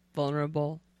thus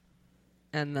vulnerable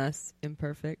and thus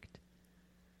imperfect?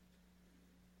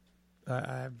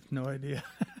 I have no idea.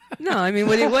 No, I mean,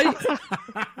 what do you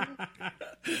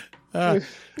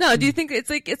no, do you think it's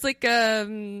like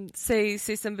say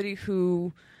somebody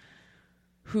who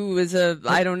is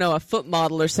I don't know, a foot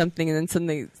model or something, and then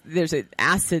suddenly there's an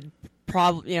acid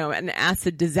problem, you know, an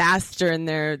acid disaster, and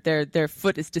their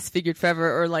foot is disfigured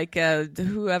forever, or like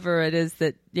whoever it is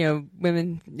that, you know,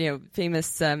 women, you know,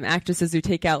 famous actresses who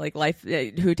take out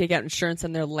who take out insurance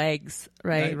on their legs,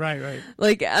 right? Right.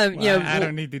 Like well, you know, I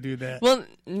don't need to do that. Well,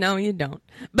 no, you don't.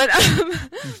 But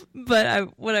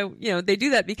they do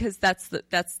that because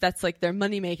that's like their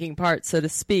money making part, so to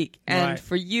speak. And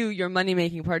for you, your money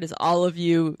making part is all of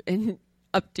you and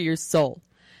up to your soul,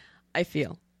 I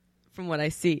feel, from what I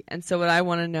see. And so what I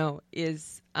want to know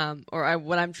is,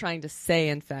 what I'm trying to say,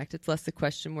 in fact, it's less a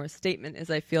question, more a statement, is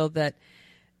I feel that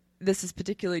this is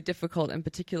particularly difficult and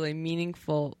particularly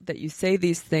meaningful that you say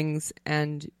these things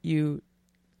and you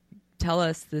tell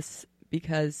us this,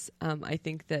 because I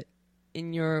think that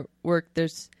in your work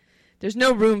there's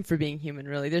no room for being human,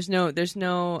 really. There's no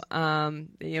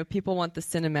people want the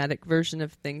cinematic version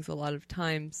of things a lot of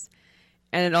times,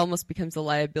 and it almost becomes a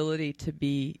liability to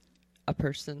be a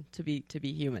person, to be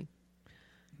human.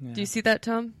 Yeah. Do you see that,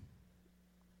 Tom?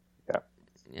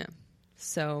 Yeah.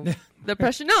 So the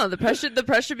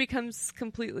pressure becomes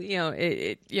completely,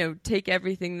 take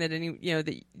everything that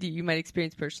that you might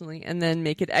experience personally and then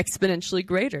make it exponentially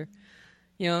greater.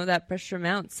 That pressure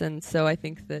mounts, and so I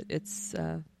think that it's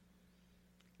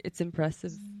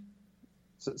impressive.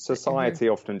 Society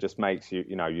often just makes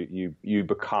you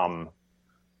become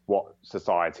what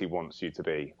society wants you to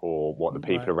be, or what the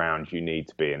people around you need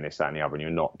to be, and this, that, and the other, and you're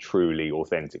not truly,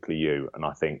 authentically you. And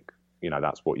I think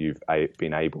that's what you've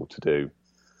been able to do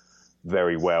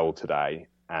very well today,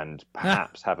 and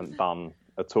perhaps haven't done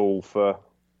at all for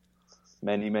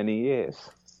many, many years.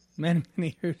 Many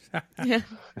years. Yeah.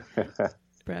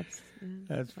 Perhaps.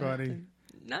 That's funny.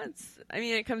 Nuts. I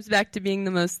mean, it comes back to being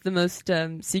the most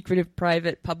secretive,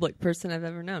 private, public person I've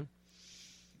ever known.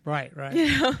 Right.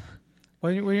 Yeah.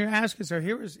 When you're asking, so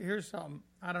here's something.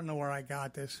 I don't know where I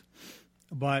got this,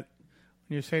 but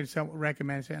when you say someone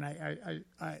recommends it, and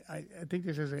I think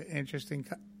this is an interesting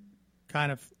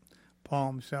kind of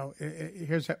poem. So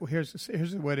here's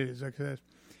what it is. It says,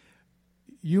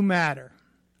 "You matter.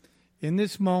 In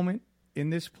this moment, in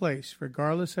this place,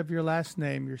 regardless of your last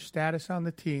name, your status on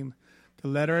the team, the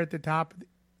letter at the top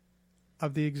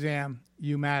of the exam,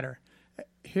 you matter.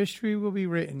 History will be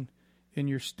written in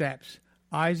your steps.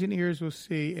 Eyes and ears will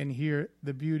see and hear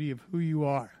the beauty of who you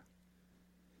are.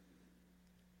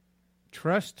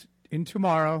 Trust in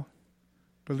tomorrow,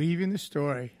 believe in the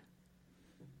story,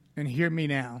 and hear me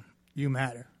now. You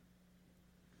matter."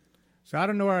 So I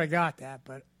don't know where I got that,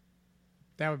 but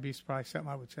that would be probably something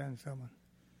I would send someone.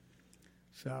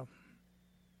 So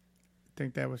I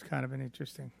think that was kind of an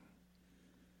interesting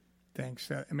thing.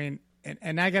 So, I mean,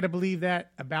 and I got to believe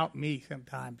that about me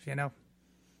sometimes,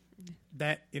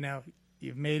 that,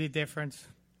 you've made a difference,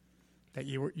 that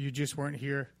you just weren't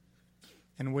here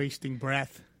and wasting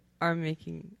breath. Are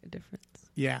making a difference.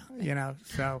 Yeah,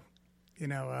 so,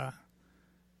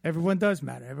 everyone does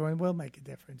matter. Everyone will make a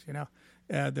difference,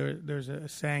 There's a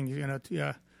saying,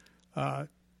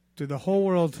 to the whole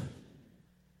world,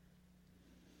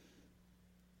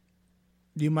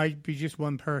 you might be just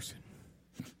one person.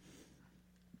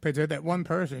 But to that one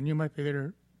person, you might be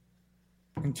their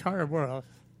entire world.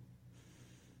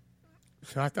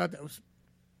 So I thought that was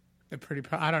a pretty...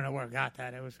 I don't know where I got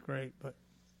that. It was great, but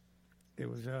it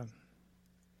was...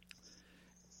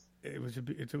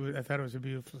 I thought it was a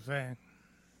beautiful saying.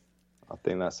 I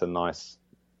think that's a nice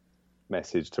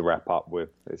message to wrap up with.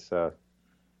 It's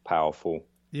powerful.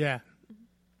 Yeah.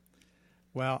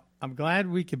 Well, I'm glad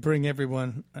we could bring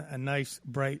everyone a nice,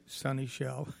 bright, sunny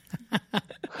show.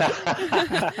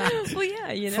 Well,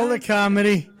 yeah, full of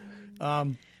comedy.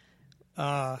 Well,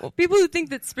 people who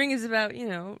think that spring is about,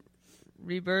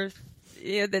 rebirth,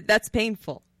 that's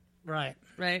painful. Right.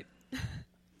 Right.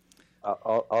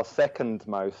 Our second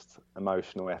most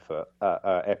emotional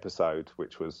episode,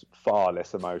 which was far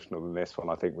less emotional than this one,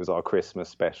 I think, was our Christmas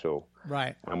special.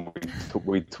 Right. And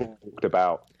we talked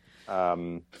about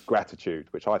gratitude,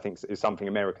 which I think is something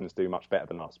Americans do much better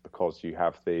than us, because you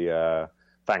have the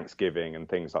Thanksgiving and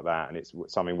things like that, and it's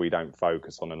something we don't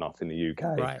focus on enough in the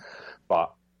UK. Right.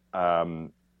 But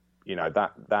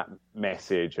that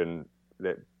message, and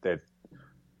that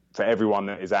for everyone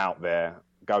that is out there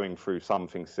going through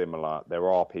something similar,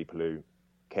 there are people who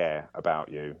care about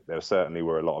you. There certainly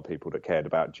were a lot of people that cared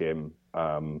about Jim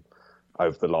over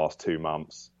the last 2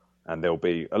 months, and they'll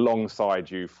be alongside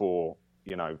you for,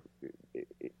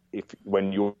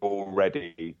 when you're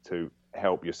ready to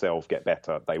help yourself get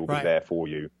better, they will be there for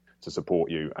you to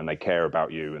support you, and they care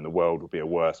about you, and the world will be a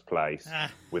worse place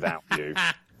without you,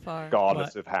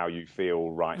 regardless of how you feel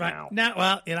right now.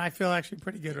 I feel actually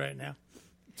pretty good right now,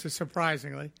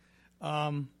 surprisingly.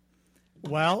 Let's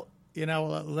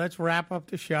wrap up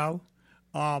the show.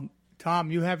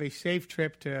 Tom, you have a safe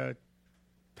trip to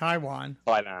Thailand,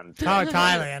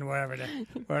 wherever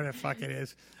the fuck it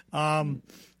is.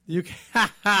 You can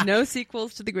no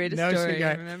sequels to the greatest story.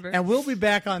 Remember, and we'll be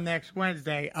back on next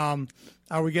Wednesday. Are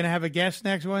we going to have a guest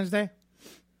next Wednesday?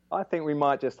 I think we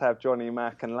might just have Johnny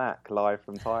Mac and Lack live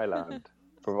from Thailand.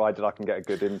 Provided I can get a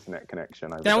good internet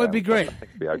connection over that would be great. I think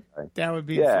it'd be okay. That'd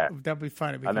be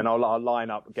fun. And then I'll line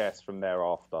up guests from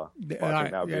thereafter.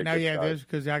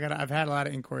 Because I've had a lot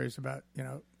of inquiries about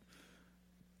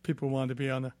people wanting to be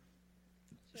on the.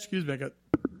 Excuse me, I got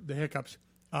the hiccups.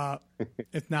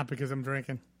 It's not because I'm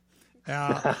drinking.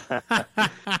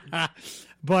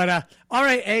 But all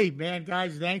right, hey man,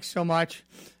 guys, thanks so much.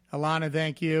 Alana,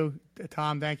 thank you.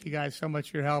 Tom, thank you guys so much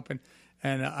for your help,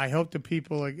 and I hope the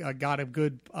people got a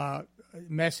good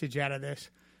message out of this.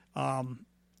 You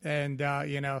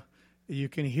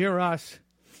can hear us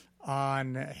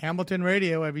on Hamilton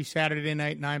Radio every Saturday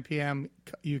night, 9 p.m.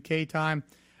 UK time,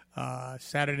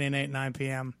 Saturday night, 9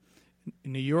 p.m.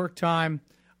 New York time.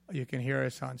 You can hear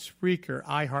us on Spreaker,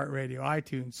 iHeartRadio,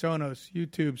 iTunes, Sonos,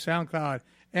 YouTube, SoundCloud,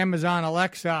 Amazon,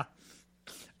 Alexa.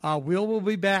 We'll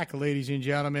be back, ladies and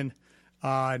gentlemen,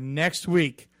 next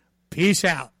week. Peace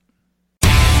out.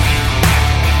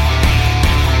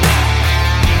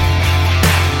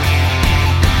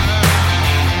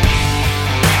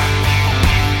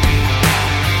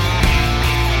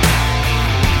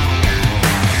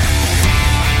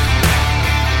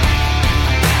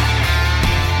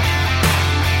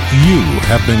 You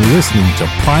have been listening to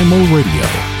Primal Radio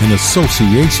in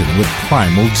association with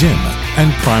Primal Gym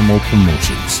and Primal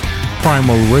Promotions.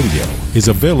 Primal Radio is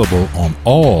available on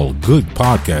all good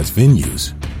podcast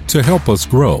venues. To help us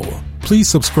grow, please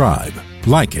subscribe,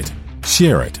 like it,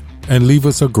 share it, and leave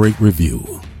us a great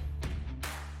review.